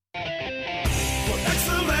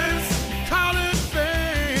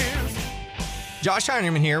Josh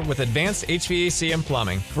Hinerman here with Advanced HVAC and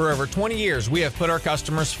Plumbing. For over 20 years, we have put our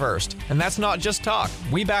customers first. And that's not just talk.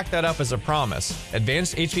 We back that up as a promise.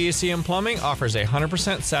 Advanced HVAC and Plumbing offers a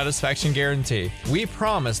 100% satisfaction guarantee. We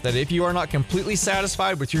promise that if you are not completely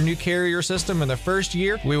satisfied with your new Carrier system in the first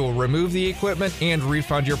year, we will remove the equipment and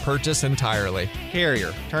refund your purchase entirely.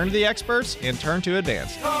 Carrier, turn to the experts and turn to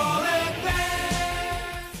Advanced.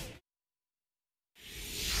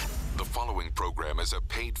 Program is a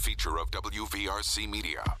paid feature of WVRC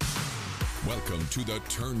Media. Welcome to the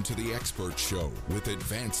Turn to the Expert Show with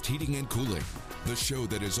Advanced Heating and Cooling, the show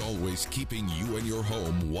that is always keeping you and your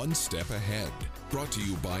home one step ahead. Brought to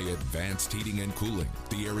you by Advanced Heating and Cooling,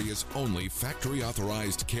 the area's only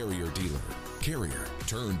factory-authorized Carrier dealer. Carrier,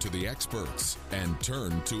 turn to the experts and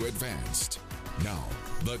turn to Advanced. Now,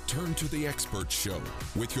 the Turn to the Expert Show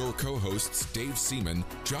with your co-hosts Dave Seaman,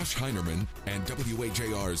 Josh Hinerman, and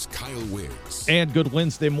WAJR's Kyle Wiggs. And good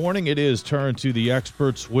Wednesday morning. It is Turn to the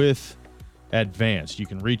Experts with Advanced. You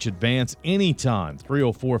can reach Advanced anytime,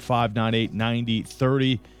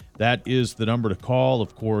 304-598-9030. That is the number to call.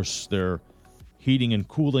 Of course, their heating and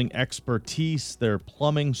cooling expertise, their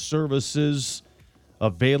plumbing services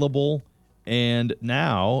available. And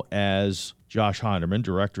now, as Josh Hinerman,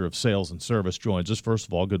 Director of Sales and Service, joins us. First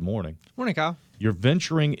of all, good morning. Morning, Kyle. You're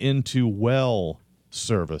venturing into well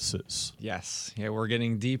services. Yes. Yeah, we're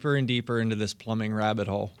getting deeper and deeper into this plumbing rabbit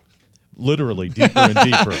hole. Literally deeper and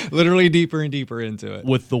deeper. Literally deeper and deeper into it.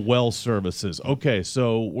 With the well services. Okay,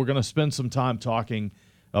 so we're going to spend some time talking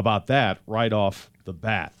about that right off the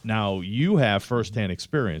bat. Now, you have firsthand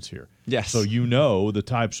experience here. Yes. So you know the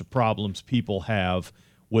types of problems people have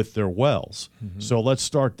with their wells. Mm-hmm. So let's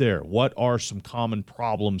start there. What are some common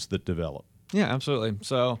problems that develop? Yeah, absolutely.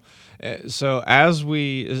 So kind of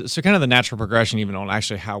the natural progression even on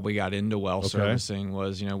actually how we got into well servicing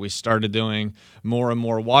was, we started doing more and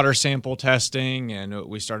more water sample testing, and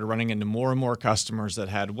we started running into more and more customers that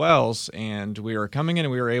had wells, and we were coming in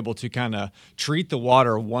and we were able to kind of treat the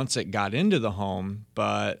water once it got into the home,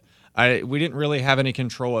 but we didn't really have any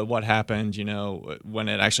control of what happened, when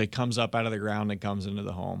it actually comes up out of the ground and comes into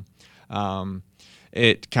the home.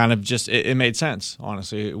 It kind of it made sense,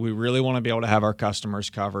 honestly. We really want to be able to have our customers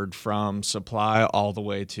covered from supply all the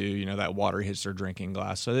way to, that water hits their drinking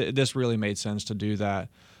glass. So this really made sense to do that.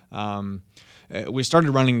 We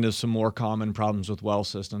started running into some more common problems with well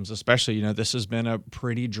systems, especially, this has been a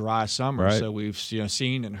pretty dry summer. Right. So we've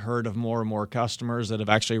seen and heard of more and more customers that have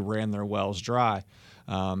actually ran their wells dry.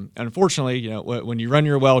 Unfortunately, when you run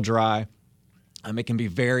your well dry, it can be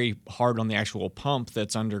very hard on the actual pump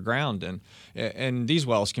that's underground, and these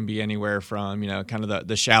wells can be anywhere from kind of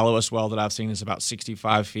the shallowest well that I've seen is about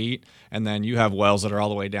 65 feet, and then you have wells that are all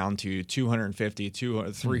the way down to 250,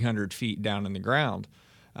 300 feet down in the ground.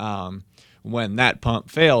 When that pump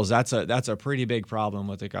fails, that's a pretty big problem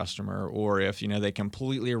with the customer. Or if they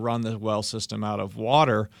completely run the well system out of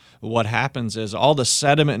water, what happens is all the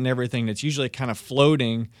sediment and everything that's usually kind of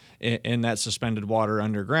floating in that suspended water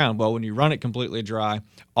underground. Well, when you run it completely dry,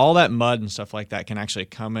 all that mud and stuff like that can actually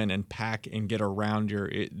come in and pack and get around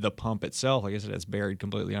the pump itself. Like I said, it's buried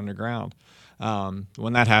completely underground.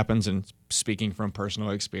 When that happens, and speaking from personal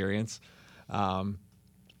experience,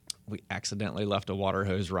 we accidentally left a water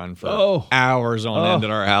hose run for hours on end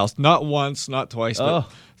at our house. Not once, not twice, but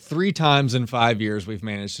 3 times in 5 years we've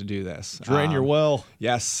managed to do this. Drain your well.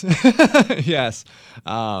 Yes. Yes.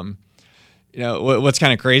 What's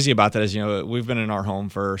kind of crazy about that is, we've been in our home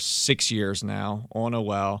for 6 years now on a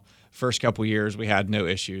well. First couple years, we had no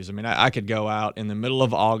issues. I mean, I could go out in the middle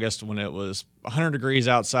of August when it was 100 degrees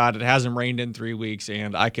outside. It hasn't rained in 3 weeks,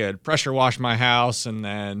 and I could pressure wash my house and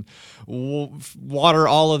then water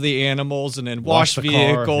all of the animals and then wash the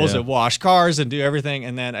vehicles car, and wash cars and do everything.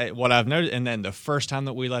 And then what I've noticed, and then the first time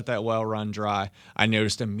that we let that well run dry, I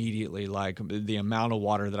noticed immediately like the amount of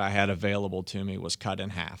water that I had available to me was cut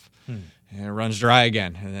in half. And it runs dry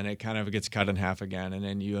again, and then it kind of gets cut in half again, and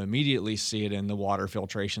then you immediately see it in the water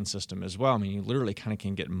filtration system as well. I mean, you literally kind of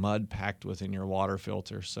can get mud packed within your water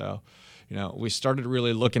filter. So, we started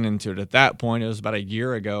really looking into it. At that point, it was about a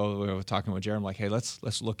year ago, we were talking with Jared. I'm like, hey,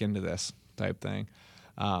 let's look into this type thing.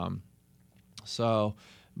 So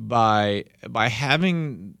by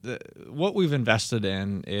having what we've invested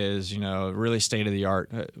in is, really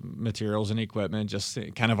state-of-the-art materials and equipment, just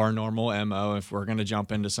kind of our normal MO. If we're going to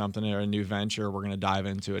jump into something or a new venture, we're going to dive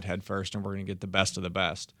into it head first, and we're going to get the best of the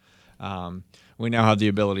best. We now have the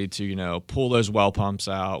ability to, pull those well pumps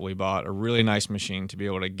out. We bought a really nice machine to be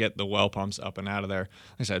able to get the well pumps up and out of there.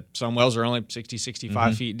 Like I said, some wells are only 60,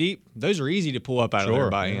 65 feet deep. Those are easy to pull up out of there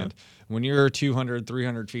by hand. When you're 200,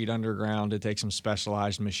 300 feet underground, it takes some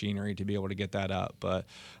specialized machinery to be able to get that up. But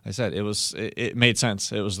like I said, it made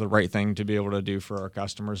sense. It was the right thing to be able to do for our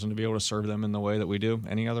customers and to be able to serve them in the way that we do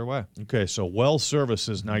any other way. Okay, so well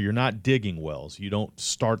services. Now, you're not digging wells. You don't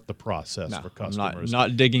start the process for customers. I'm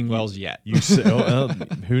not digging wells yet. You say,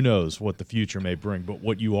 who knows what the future may bring, but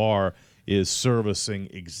what you are is servicing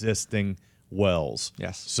existing wells.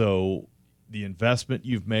 Yes. So the investment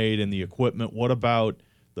you've made in the equipment, what about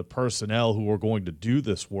the personnel who are going to do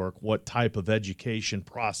this work? What type of education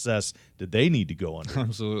process did they need to go under?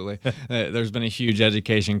 Absolutely. There's been a huge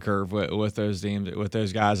education curve with those teams, with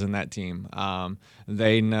those guys in that team.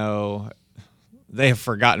 They have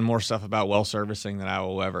forgotten more stuff about well servicing than I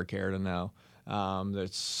will ever care to know.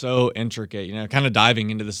 It's so intricate, kind of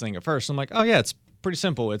diving into this thing at first. I'm like, oh yeah, it's pretty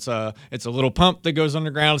simple. It's a little pump that goes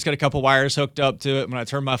underground. It's got a couple wires hooked up to it. When I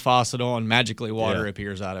turn my faucet on, magically water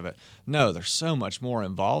appears out of it. No, there's so much more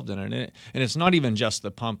involved in it, and it's not even just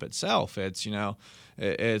the pump itself. It's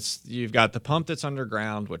you've got the pump that's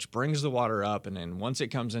underground, which brings the water up, and then once it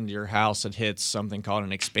comes into your house, it hits something called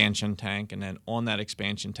an expansion tank, and then on that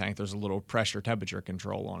expansion tank, there's a little pressure temperature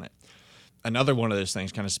control on it. Another one of those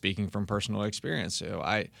things, kind of speaking from personal experience, so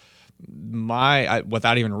I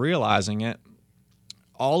without even realizing it,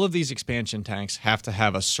 all of these expansion tanks have to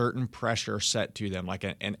have a certain pressure set to them, like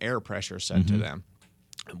an air pressure set to them.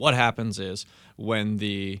 What happens is when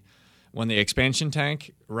the expansion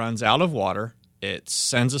tank runs out of water, it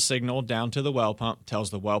sends a signal down to the well pump,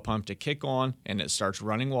 tells the well pump to kick on, and it starts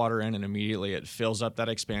running water in, and immediately it fills up that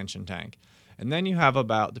expansion tank. And then you have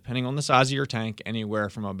about, depending on the size of your tank, anywhere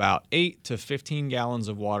from about 8 to 15 gallons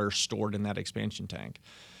of water stored in that expansion tank.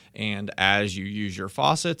 And as you use your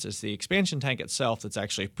faucets, it's the expansion tank itself that's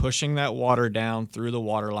actually pushing that water down through the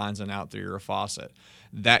water lines and out through your faucet.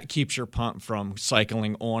 That keeps your pump from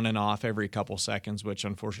cycling on and off every couple seconds, which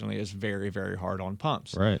unfortunately is very, very hard on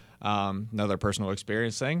pumps. Right. Another personal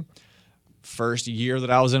experience thing. First year that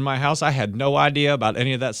I was in my house, I had no idea about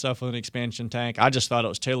any of that stuff with an expansion tank. I just thought it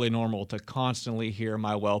was totally normal to constantly hear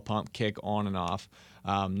my well pump kick on and off.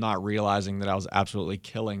 Not realizing that I was absolutely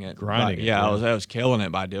killing it. Grinding it. Yeah, I was killing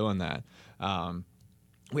it by doing that.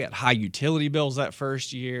 We had high utility bills that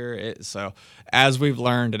first year. So as we've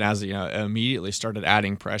learned and as immediately started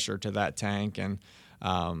adding pressure to that tank and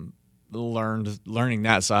learning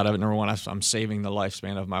that side of it. Number one, I'm saving the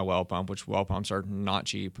lifespan of my well pump, which well pumps are not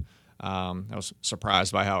cheap. I was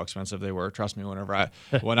surprised by how expensive they were. Trust me,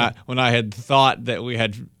 when I had thought that we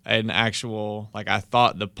had an actual, like I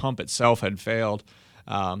thought the pump itself had failed.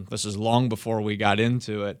 This is long before we got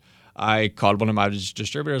into it. I called one of my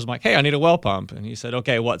distributors. I'm like, hey, I need a well pump. And he said,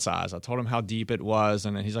 okay, what size? I told him how deep it was.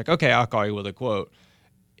 And then he's like, okay, I'll call you with a quote.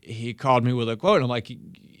 He called me with a quote. And I'm like,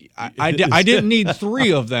 I didn't need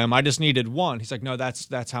 3 of them. I just needed 1. He's like, no,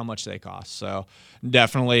 that's how much they cost. So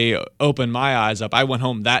definitely opened my eyes up. I went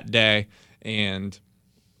home that day and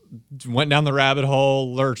went down the rabbit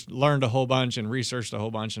hole, learned a whole bunch and researched a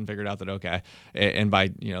whole bunch and figured out that, okay, and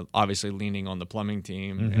by, obviously leaning on the plumbing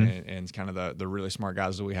team and kind of the really smart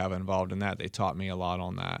guys that we have involved in that, they taught me a lot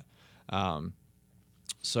on that.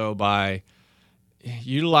 So by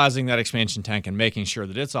utilizing that expansion tank and making sure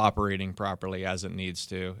that it's operating properly as it needs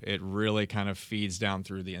to, it really kind of feeds down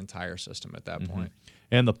through the entire system at that point.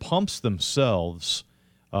 And the pumps themselves,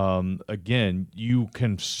 again, you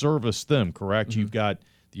can service them, correct? You've got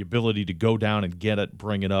the ability to go down and get it,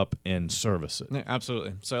 bring it up, and service it. Yeah,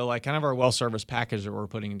 absolutely. So, like, kind of our well service package that we're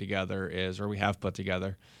putting together we have put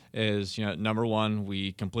together, is number one,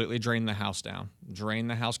 we completely drain the house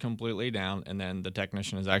completely down, and then the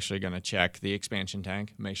technician is actually going to check the expansion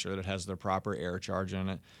tank, make sure that it has the proper air charge in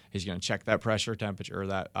it. He's going to check that pressure temperature,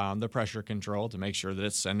 the pressure control, to make sure that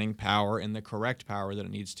it's sending power in the correct power that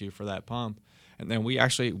it needs to for that pump. And then we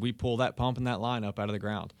pull that pump and that line up out of the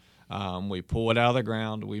ground. We pull it out of the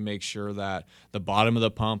ground. We make sure that the bottom of the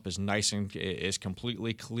pump is is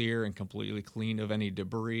completely clear and completely clean of any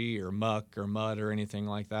debris or muck or mud or anything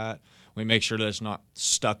like that. We make sure that it's not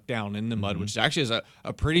stuck down in the mud, which actually is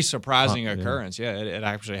a pretty surprising occurrence. Yeah, it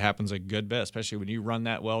actually happens a good bit, especially when you run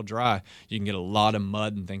that well dry. You can get a lot of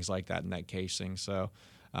mud and things like that in that casing. So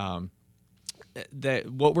that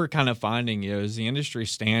what we're kind of finding is the industry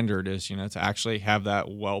standard is to actually have that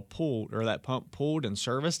well pulled or that pump pulled and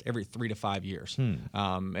serviced every 3 to 5 years,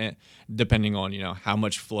 and depending on how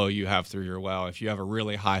much flow you have through your well. If you have a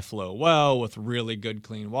really high flow well with really good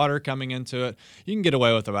clean water coming into it, you can get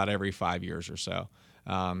away with about every 5 years or so.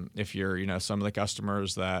 If you're some of the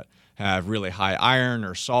customers that have really high iron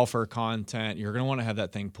or sulfur content, you're going to want to have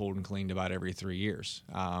that thing pulled and cleaned about every 3 years.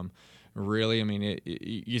 Really, I mean,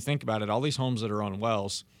 you think about it, all these homes that are on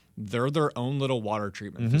wells, they're their own little water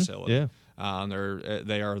treatment facility. Yeah.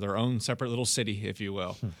 They are their own separate little city, if you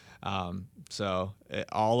will. So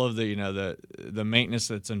all of the maintenance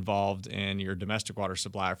that's involved in your domestic water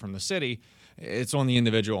supply from the city, it's on the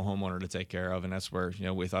individual homeowner to take care of, and that's where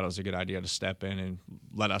we thought it was a good idea to step in and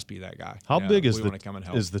let us be that guy. How big is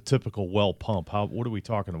the typical well pump? What are we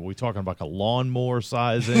talking about? Are we talking about a lawnmower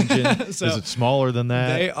size engine? So is it smaller than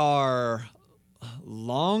that? They are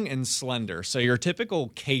long and slender. So your typical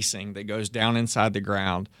casing that goes down inside the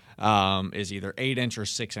ground is either 8-inch or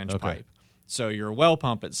 6-inch pipe. So your well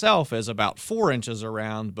pump itself is about 4 inches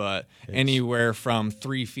around, but anywhere from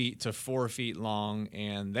 3 feet to 4 feet long,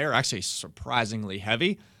 and they're actually surprisingly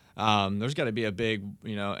heavy. There's got to be a big,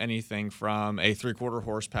 anything from a 3/4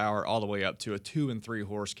 horsepower all the way up to a 2 and 3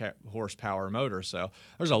 horsepower motor. So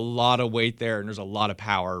there's a lot of weight there, and there's a lot of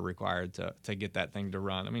power required to get that thing to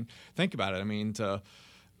run. I mean, think about it. I mean,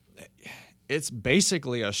 it's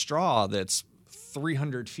basically a straw that's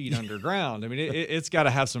 300 feet underground. I mean, it's got to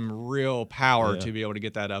have some real power to be able to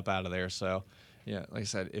get that up out of there. So, yeah, like I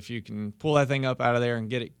said, if you can pull that thing up out of there and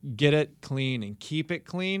get it clean and keep it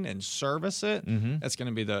clean and service it, that's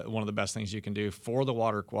going to be one of the best things you can do for the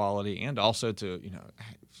water quality, and also to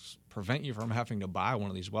prevent you from having to buy one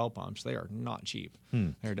of these well pumps. They are not cheap.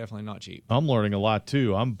 They're definitely not cheap. I'm learning a lot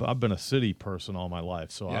too. I've been a city person all my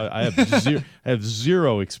life, so I have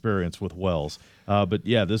zero experience with wells. But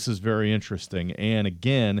yeah, this is very interesting. And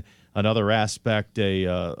again, another aspect,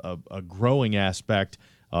 a growing aspect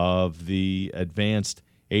of the advanced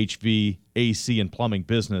HVAC and plumbing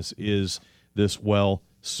business is this well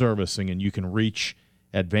servicing, and you can reach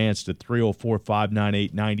Advanced at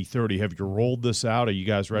 304-598-9030. Have you rolled this out? Are you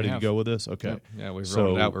guys ready to go with this? Okay. Yeah, we've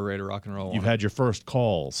rolled it out. We're ready to rock and roll. You've had your first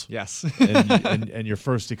calls. Yes. and your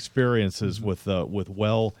first experiences with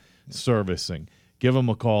well servicing. Give them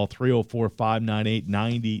a call,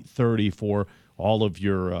 304-598-9030 for all of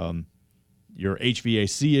your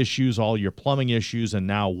HVAC issues, all your plumbing issues, and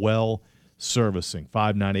now well servicing,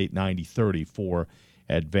 598-9030 for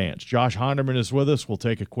Advanced. Josh Hinerman is with us. We'll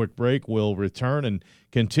take a quick break. We'll return and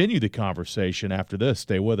continue the conversation after this.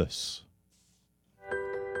 Stay with us.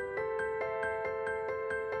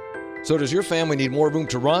 So does your family need more room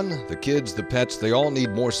to run? The kids, the pets, they all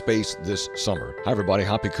need more space this summer. Hi everybody,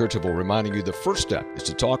 Hoppy Kercheval reminding you the first step is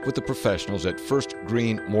to talk with the professionals at First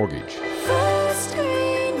Green Mortgage. First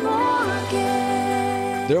Green Mortgage.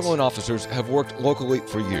 Their loan officers have worked locally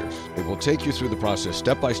for years. They will take you through the process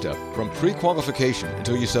step by step, from pre-qualification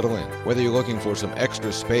until you settle in. Whether you're looking for some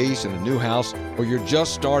extra space in a new house, or you're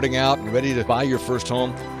just starting out and ready to buy your first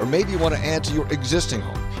home, or maybe you want to add to your existing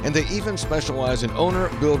home. And they even specialize in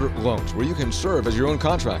owner-builder loans, where you can serve as your own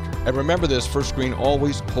contractor. And remember this, First Screen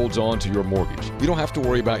always holds on to your mortgage. You don't have to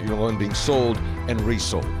worry about your loan being sold and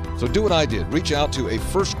resold. So do what I did. Reach out to a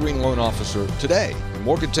First Screen loan officer today in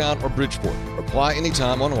Morgantown or Bridgeport. Apply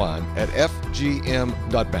anytime online at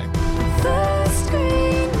fgm.bank. First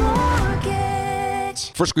Green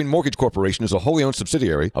Mortgage. First Green Mortgage Corporation is a wholly owned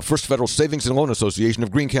subsidiary of First Federal Savings and Loan Association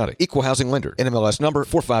of Greene County. Equal housing lender. NMLS number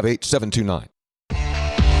 458729.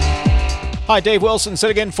 Hi, Dave Wilson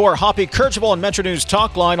sitting in for Hoppy Kercheval on Metro News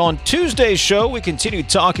Talkline. On Tuesday's show, we continue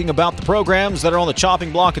talking about the programs that are on the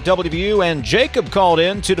chopping block at WVU, and Jacob called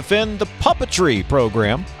in to defend the puppetry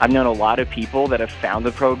program. I've known a lot of people that have found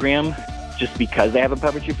the program just because they have a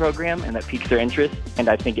puppetry program, and that piques their interest, and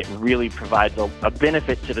I think it really provides a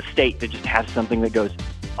benefit to the state to just have something that goes,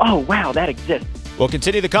 oh, wow, that exists. We'll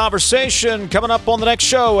continue the conversation coming up on the next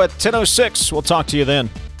show at 10:06. We'll talk to you then.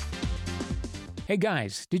 Hey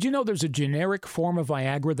guys, did you know there's a generic form of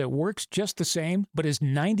Viagra that works just the same, but is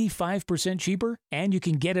 95% cheaper? And you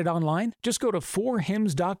can get it online? Just go to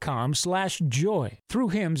 4hims.com/joy. Through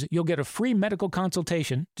Hims, you'll get a free medical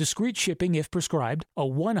consultation, discreet shipping if prescribed, a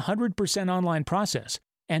 100% online process,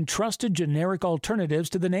 and trusted generic alternatives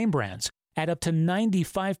to the name brands at up to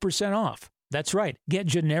 95% off. That's right, get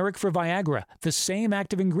generic for Viagra, the same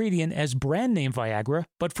active ingredient as brand name Viagra,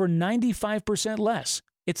 but for 95% less.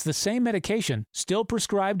 It's the same medication, still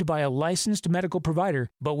prescribed by a licensed medical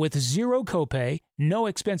provider, but with zero copay, no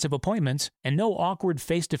expensive appointments, and no awkward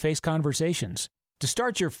face-to-face conversations. To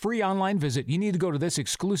start your free online visit, you need to go to this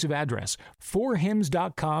exclusive address,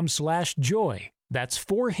 4hims.com/joy. That's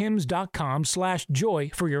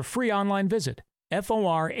 4hims.com/joy for your free online visit.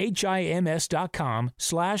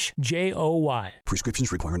 FORHIMS.com/JOY.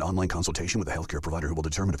 Prescriptions require an online consultation with a healthcare provider who will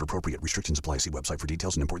determine if appropriate. Restrictions apply. See website for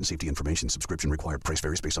details and important safety information. Subscription required. Price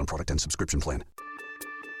varies based on product and subscription plan.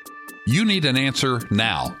 You need an answer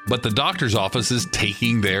now, but the doctor's office is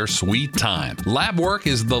taking their sweet time. Lab work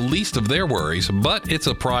is the least of their worries, but it's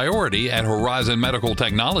a priority at Horizon Medical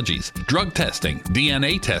Technologies. Drug testing,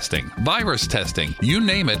 DNA testing, virus testing, you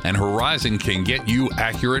name it, and Horizon can get you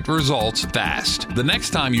accurate results fast. The next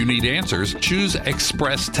time you need answers, choose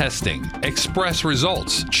Express Testing. Express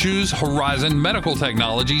results. Choose Horizon Medical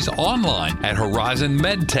Technologies online at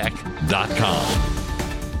horizonmedtech.com.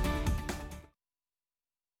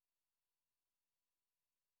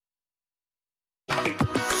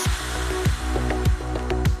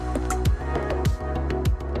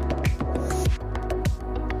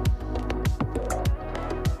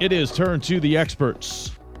 It is Turn to the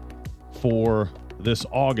Experts for this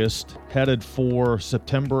August, headed for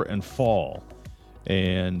September and fall.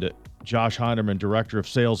 And Josh Hinerman, Director of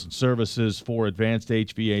Sales and Services for Advanced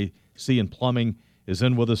HVAC and Plumbing, is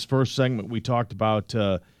in with us. First segment, we talked about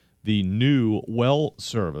the new well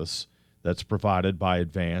service that's provided by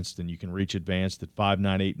Advanced, and you can reach Advanced at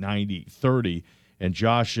 598-9030. And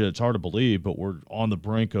Josh, it's hard to believe, but we're on the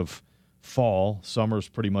brink of fall. Summer's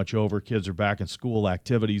pretty much over. Kids are back in school.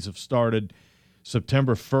 Activities have started.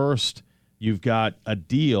 September 1st, you've got a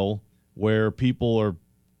deal where people are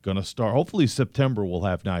going to start. Hopefully September will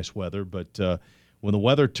have nice weather, but when the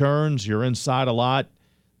weather turns, you're inside a lot,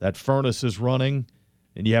 that furnace is running,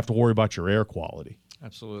 and you have to worry about your air quality.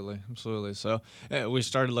 Absolutely. So we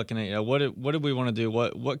started looking at what did we want to do?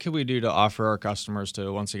 What could we do to offer our customers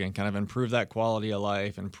to once again kind of improve that quality of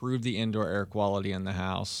life, improve the indoor air quality in the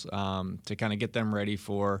house, to kind of get them ready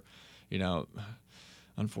for,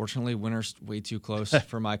 unfortunately, winter's way too close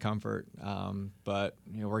for my comfort. But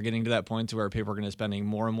we're getting to that point to where people are going to be spending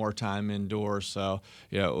more and more time indoors. So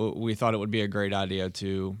we thought it would be a great idea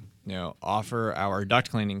to offer our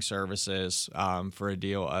duct cleaning services for a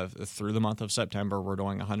deal of through the month of September. We're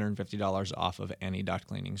doing $150 off of any duct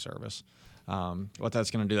cleaning service. What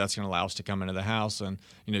that's going to do, that's going to allow us to come into the house and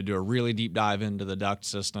do a really deep dive into the duct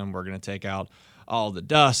system. We're going to take out all the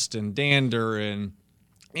dust and dander and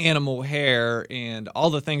animal hair and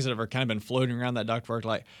all the things that have kind of been floating around that ductwork,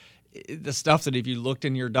 like the stuff that if you looked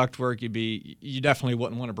in your ductwork, you definitely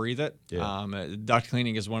wouldn't want to breathe it. Yeah. Duct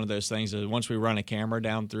cleaning is one of those things that once we run a camera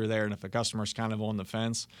down through there, and if a customer's kind of on the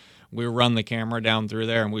fence, we run the camera down through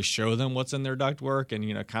there and we show them what's in their ductwork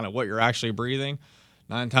and kind of what you're actually breathing.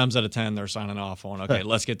 9 times out of 10, they're signing off on, okay,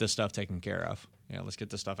 let's get this stuff taken care of. Let's get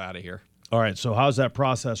this stuff out of here. All right, so how's that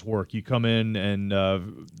process work? You come in and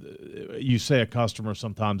you say a customer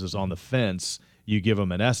sometimes is on the fence. You give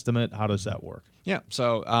them an estimate. How does that work? Yeah,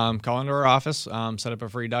 so call into our office, set up a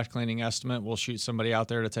free duct cleaning estimate. We'll shoot somebody out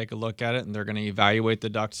there to take a look at it, and they're going to evaluate the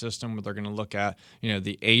duct system. They're going to look at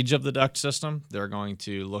the age of the duct system. They're going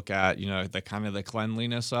to look at the kind of the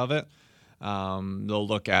cleanliness of it. They'll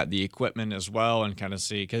look at the equipment as well and kind of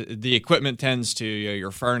see, 'cause the equipment tends to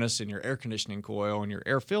your furnace and your air conditioning coil and your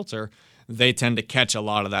air filter. They tend to catch a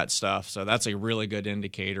lot of that stuff. So that's a really good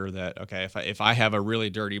indicator that, okay, if I have a really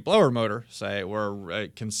dirty blower motor, say, where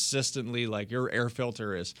consistently, like your air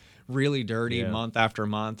filter is really dirty month after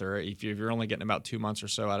month, or if you're only getting about 2 months or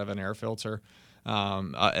so out of an air filter,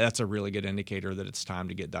 that's a really good indicator that it's time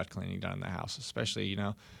to get duct cleaning done in the house, especially,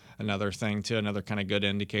 another thing, too, another kind of good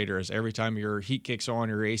indicator is every time your heat kicks on,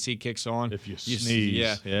 your AC kicks on. If you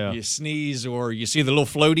sneeze. You sneeze or you see the little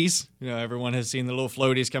floaties. Everyone has seen the little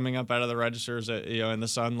floaties coming up out of the registers, in the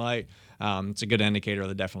sunlight. It's a good indicator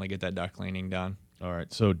to definitely get that duct cleaning done. All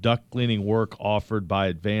right, so duct cleaning work offered by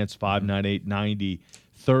Advanced,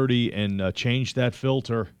 598-9030, and change that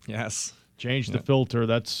filter. Yes. Change the filter.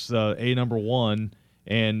 That's number one.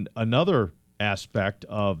 And another aspect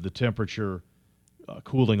of the temperature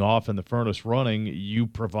cooling off and the furnace running, you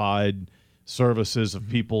provide services of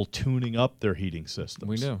people tuning up their heating systems.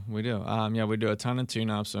 We do. We do a ton of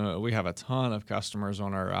tune-ups. We have a ton of customers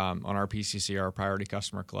on our PCC, our Priority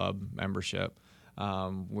Customer Club membership.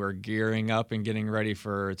 We're gearing up and getting ready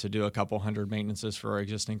to do a couple hundred maintenances for our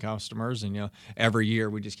existing customers, and every year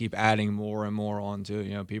we just keep adding more and more onto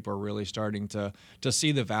it. People are really starting to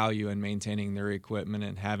see the value in maintaining their equipment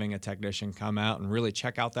and having a technician come out and really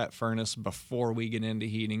check out that furnace before we get into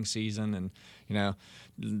heating season, and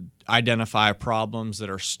identify problems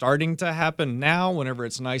that are starting to happen now whenever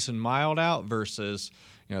it's nice and mild out versus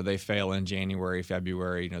they fail in January,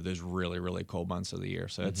 February, those really, really cold months of the year.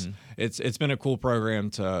 So it's been a cool program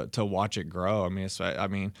to watch it grow.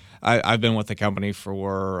 I've been with the company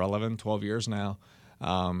for 11, 12 years now.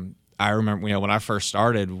 I remember, when I first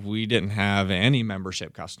started, we didn't have any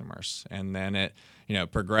membership customers. And then it,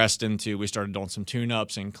 progressed into, we started doing some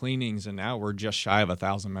tune-ups and cleanings, and now we're just shy of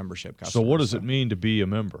 1,000 membership customers. So what does it mean to be a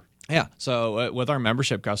member? Yeah. So with our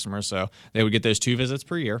membership customers, so they would get those 2 visits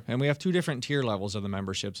per year, and we have 2 different tier levels of the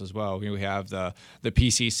memberships as well. We have the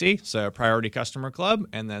PCC, so Priority Customer Club,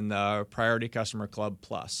 and then the Priority Customer Club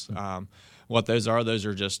Plus. What those are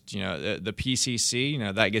just, the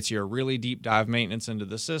PCC, that gets you a really deep dive maintenance into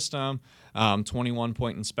the system,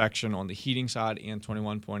 21-point inspection on the heating side and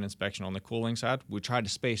 21-point inspection on the cooling side. We tried to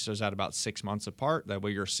space those out about 6 months apart. That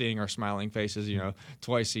way you're seeing our smiling faces,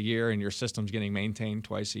 twice a year, and your system's getting maintained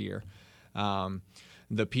twice a year. The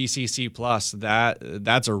PCC Plus,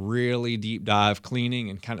 that's a really deep dive cleaning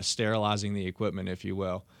and kind of sterilizing the equipment, if you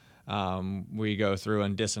will. We go through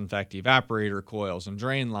and disinfect evaporator coils and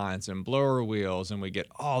drain lines and blower wheels, and we get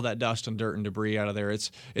all that dust and dirt and debris out of there.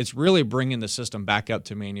 It's really bringing the system back up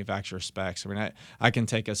to manufacturer specs. I mean, I can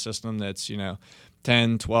take a system that's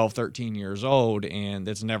 10, 12, 13 years old and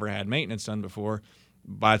that's never had maintenance done before.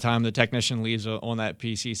 By the time the technician leaves on that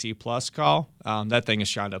PCC Plus call, that thing is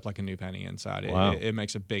shined up like a new penny inside. Wow. It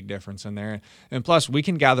makes a big difference in there. And plus, we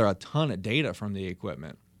can gather a ton of data from the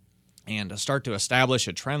equipment. And to start to establish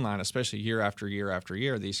a trend line, especially year after year after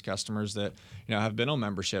year, these customers that have been on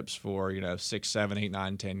memberships for 6, 7, 8,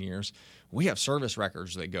 9, 10 years, we have service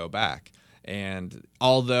records that go back. And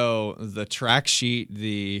although the track sheet,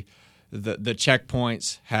 the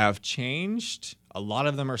checkpoints have changed, a lot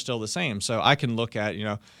of them are still the same. So I can look at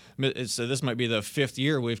so this might be the 5th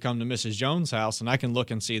year we've come to Mrs. Jones' house, and I can look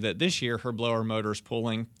and see that this year her blower motor's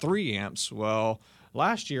pulling 3 amps. Well,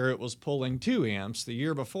 last year it was pulling 2 amps. The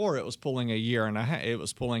year before it was pulling it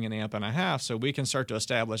was pulling 1.5 amps. So we can start to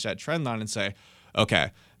establish that trend line and say,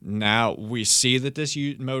 okay, now we see that this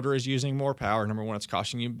motor is using more power. Number one, it's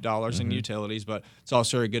costing you dollars in utilities, but it's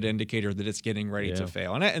also a good indicator that it's getting ready to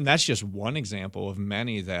fail. And that's just one example of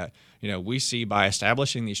many that we see by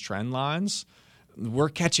establishing these trend lines. We're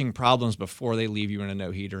catching problems before they leave you in a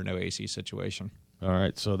no heat or no AC situation. All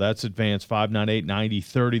right, so that's Advanced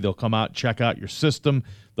 598-9030. They'll come out, check out your system.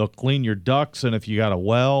 They'll clean your ducts, and if you got a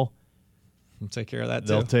well, we'll take care of that too.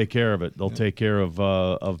 They'll take care of it. They'll take care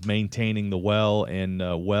of maintaining the well and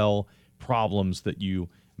well problems that you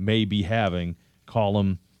may be having. Call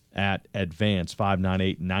them at Advanced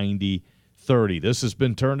 598-9030. This has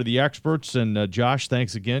been Turn to the Experts, and Josh,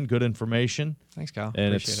 thanks again. Good information. Thanks, Kyle.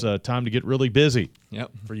 And Appreciate it's time to get really busy.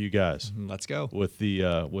 Yep. For you guys. Let's go with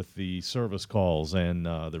the service calls and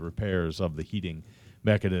the repairs of the heating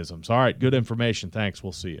mechanisms. All right, good information. Thanks.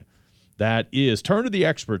 We'll see you. That is Turn to the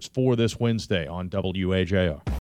Experts for this Wednesday on WAJR.